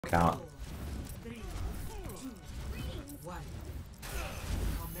count.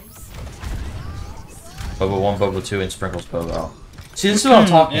 Bobo 1, Bobo 2, and Sprinkles Bobo. See, this is what I'm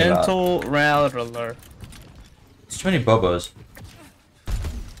talking about. Rattler. There's too many Bobos.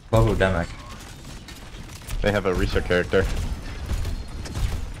 Bobo Demic. They have a research character.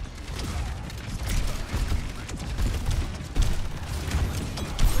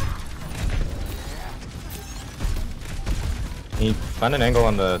 Can you find an angle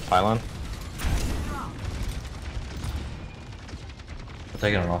on the pylon? I'm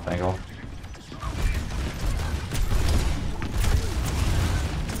taking an off angle.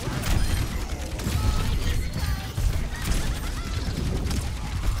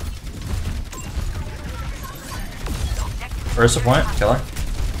 Where's the point? Killer.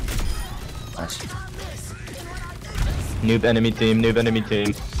 Nice. Noob enemy team, noob enemy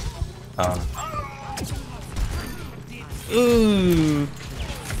team. Ooh.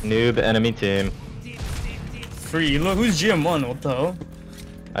 Noob enemy team. Free. Look, who's GM1? What the hell?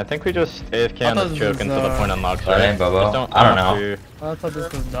 I think we just AFK on the choke until the point unlocks, That right? ain't Bobo. Just I don't know. I thought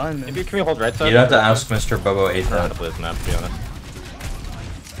this was diamond. Maybe can we hold right side? You'd have to ask Mr. Bobo 8 I don't know how to play this map, to be honest.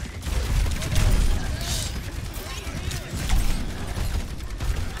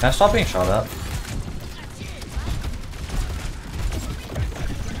 Can I stop being shot at?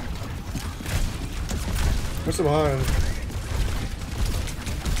 What's behind?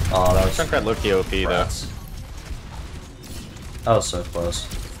 Oh, that was Junkrat low-key OP though. rats. That was so close.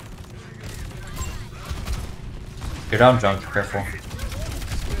 You're down, Junk. Careful.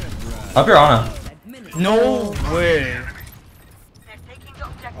 Up your Ana. No way.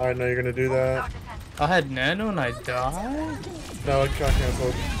 I know you're gonna do that. I had nano and I died? No, it got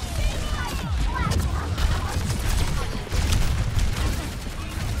canceled.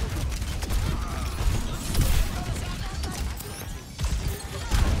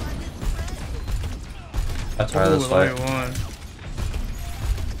 That's right, this way.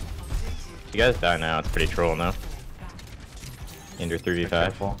 If you guys die now, it's pretty troll now. Under 3v5.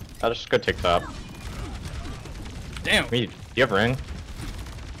 Careful. I'll just go take top. Damn. Do you have ring?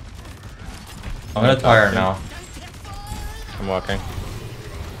 I'm gonna tire now. I'm walking.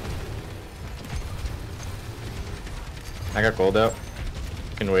 I got gold out.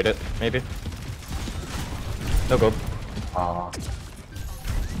 Can wait it, maybe. No gold. Aw.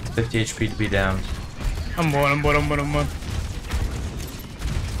 50 HP to be downed. I'm one.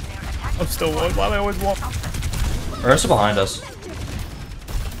 I'm still one. Why do I always walk? Ursa behind us.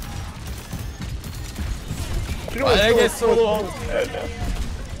 Why did I get so long?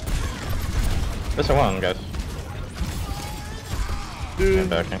 This is one, guys. Dude. I'm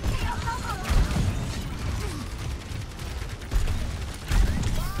backing.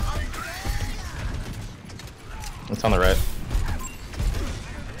 It's on the right.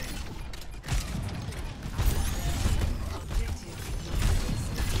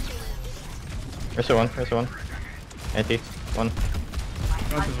 There's one. Anti. One.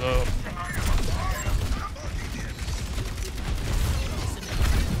 That's low.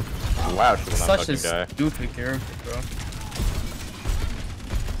 Wow, she's not Such a fucking guy. stupid character, bro.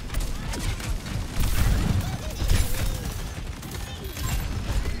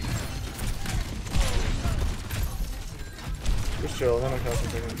 Just chill, then I can't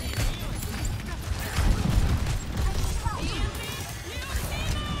continue.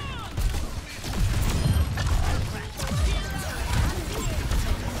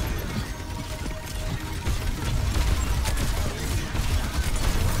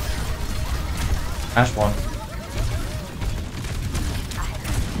 Ash 1.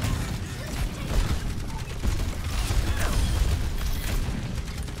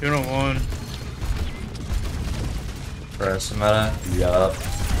 You're on one. Ursa meta? Yup.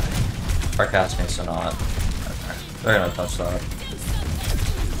 Our castmates are not. They're gonna touch that.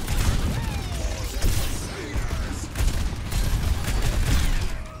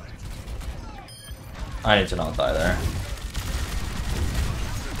 I need to not die there.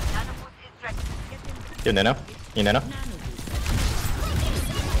 You nano? You nano?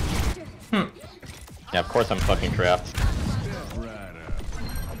 Yeah, of course I'm fucking trapped.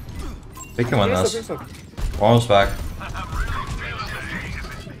 We can win this. Pick up. We're almost back.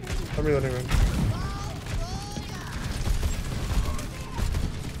 I'm reloading him.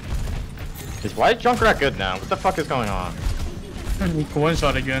 Why is Junkrat good now? What the fuck is going on? One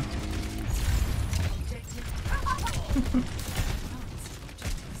shot again.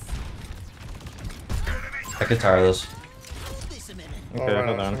 I could tire this. Okay, Alright,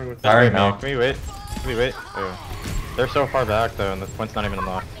 hold on. I'm with Sorry, Wait, no. Can we wait? Can we wait? Oh. They're so far back though, and the point's not even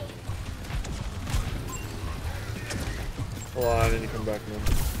unlocked. Hold on, I need to come back, man.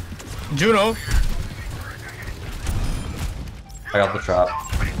 Juno. I got the trap.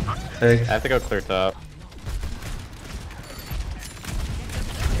 Big. I have to go clear top.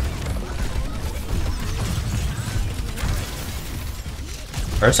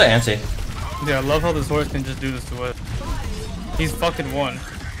 Ursa anti. Yeah, I love how this horse can just do this to us. He's fucking one.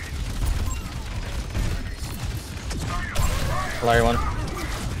 Larry one.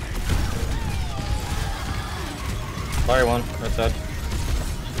 Larry one. Right side.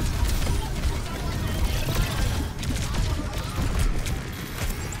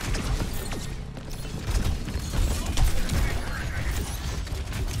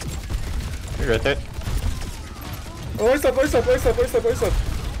 You're right there. Oh, voice up, voice up, voice up, voice up, voice up.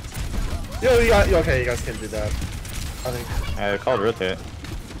 Yo, okay, you guys can't do that. I think. I called rotate.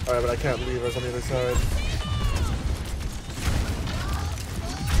 Alright, but I can't leave us on the other side.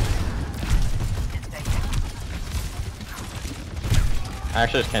 I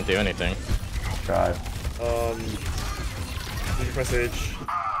actually just can't do anything. Tried. Did you press H?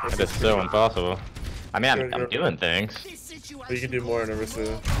 It is so impossible. I mean, I'm doing things. But you can do more in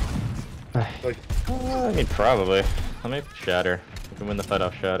Orisa. Like, I mean, probably. Let me shatter. We can win the fight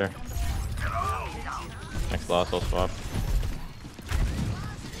off shatter. Next loss, I'll swap.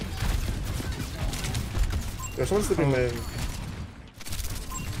 yeah, someone's slipping in.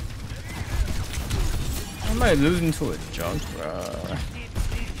 I might lose into a Junkrat.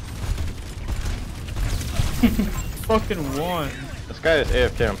 Fucking one. This guy is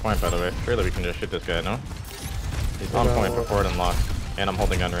AFK on point, by the way. Surely we can just shoot this guy, no? He's on point for forward and lock. And I'm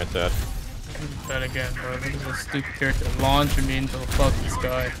holding on right side. That again, bro. This is a stupid character launching me into the fucking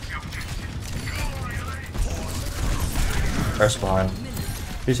sky. Ursa behind.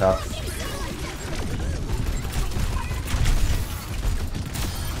 He's up.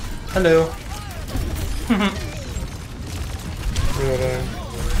 Hello. Reloading.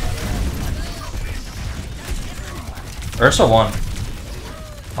 Ursa won.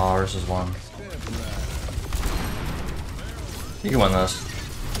 Oh, Ursa's won. You can win this.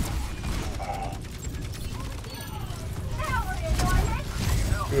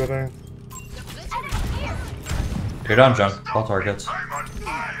 Reloading. You're down, Junk. All targets.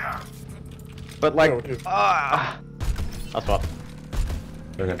 But like, Oh, dude. I'll swap.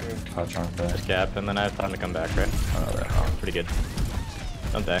 They're good. Touch on there. Just cap, and then I have time to come back, right? Oh, they're out. Pretty good.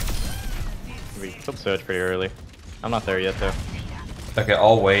 Don't die. We killed Surge pretty early. I'm not there yet, though. Okay,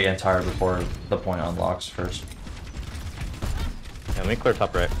 I'll wait entire before the point unlocks first. Yeah, let me clear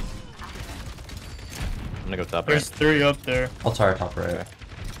top right. I'm gonna go top There's right. 3 up there. I'll tire top right. Okay.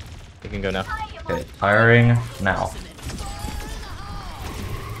 We can go now. Okay, tiring now.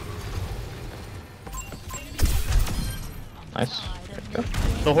 Nice. Go.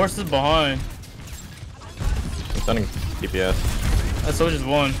 The horse is behind. I'm sending DPS. That soldier's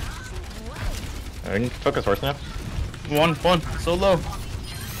one. We can focus horse now. One. So low.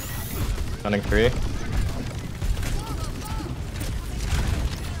 Sending 3.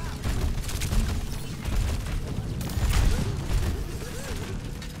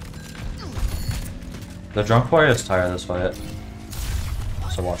 The drunk boy is tired this fight.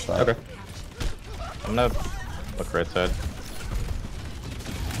 So watch that. Okay. I'm gonna look right side.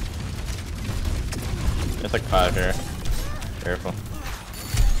 There's like 5 here. Careful.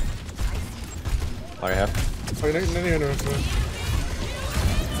 Larry half. Oh, you're not even Orisa.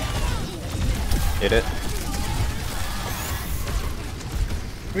 Hit it.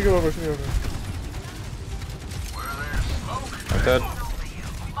 Let me go over, let me go over. I'm dead.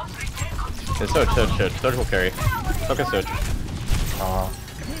 It's Surge. Surge will carry. Focus Surge. Oh,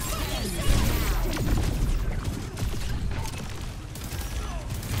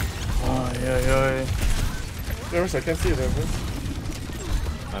 yeah. Yeah, Orisa, I can't see you there, bro.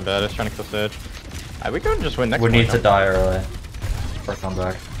 My bad, I was trying to kill Surge. We can just win next We one, need to huh? die early. Or come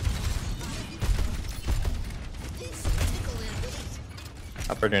back.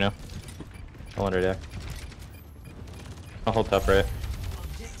 Up for Juno. I'll under deck. I'll hold top right.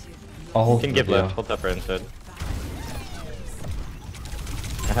 I'll You hold can the give video. left, hold top right instead.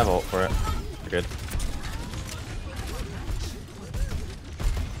 I have ult for it. You're good.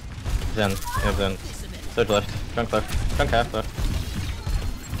 Zen. Yeah, Zen. Surge left. Junk left. Junk half left.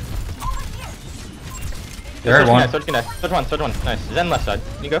 There, one. Surge can die. Surge one. Nice. Zen left side.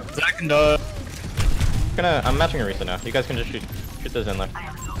 You go. Zach and die. I'm matching Arisa now. You guys can just shoot the Zen left.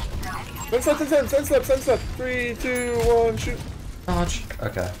 Send slip. 3, 2, 1, shoot. Dodge.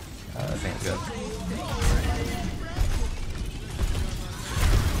 Okay. I think it's good.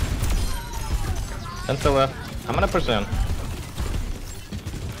 Zen still left. I'm gonna push Zen.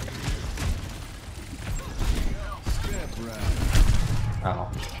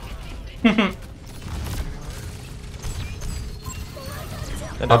 Ow. Up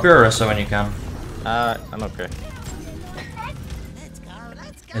your Orisa when you can. I'm okay.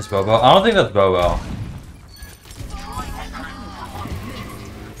 It's Bobo. I don't think that's Bobo.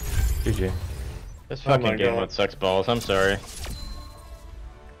 GG. This Oh my fucking game God. mode sucks balls. I'm sorry.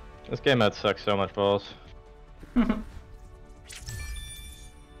 This game mode sucks so much balls.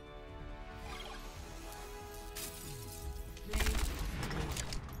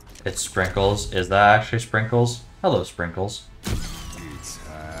 It's Sprinkles. Is that actually Sprinkles? Hello, Sprinkles.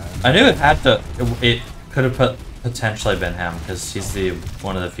 I knew it had to. It could have potentially been him because he's the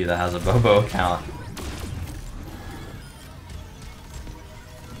one of the few that has a Bobo account.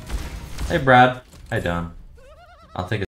 Hey, Brad. How you doing? I don't think.